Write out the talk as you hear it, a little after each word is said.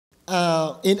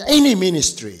in any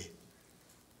ministry,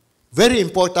 very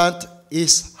important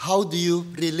is how do you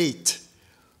relate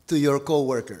to your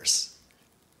co-workers.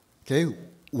 Okay?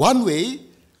 One way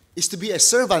is to be a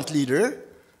servant leader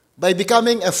by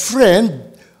becoming a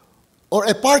friend or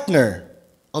a partner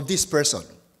of this person.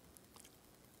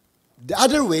 The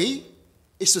other way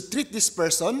is to treat this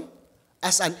person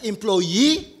as an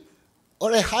employee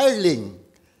or a hireling.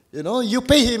 You know, you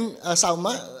pay him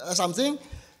something,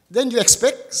 then you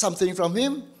expect something from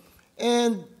him,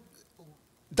 and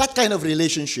that kind of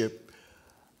relationship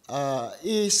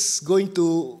is going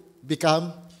to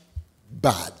become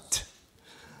bad.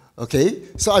 Okay?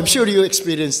 So I'm sure you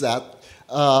experienced that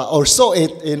or saw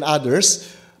it in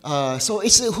others. So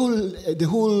it's the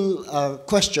whole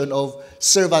question of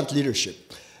servant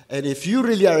leadership. And if you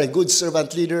really are a good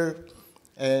servant leader,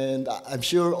 and I'm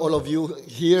sure all of you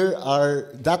here are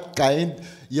that kind,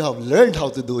 you have learned how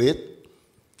to do it.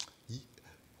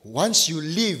 Once you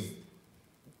leave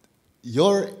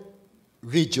your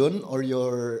region or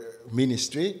your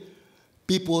ministry,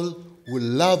 people will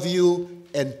love you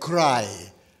and cry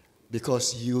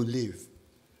because you leave.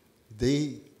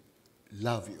 They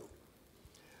love you.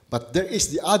 But there is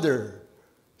the other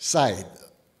side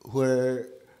where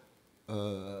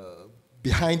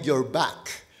behind your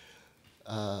back,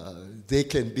 they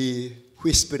can be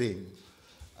whispering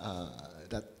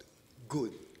that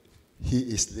good, he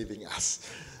is leaving us.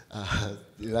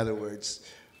 In other words,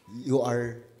 you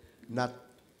are not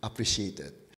appreciated.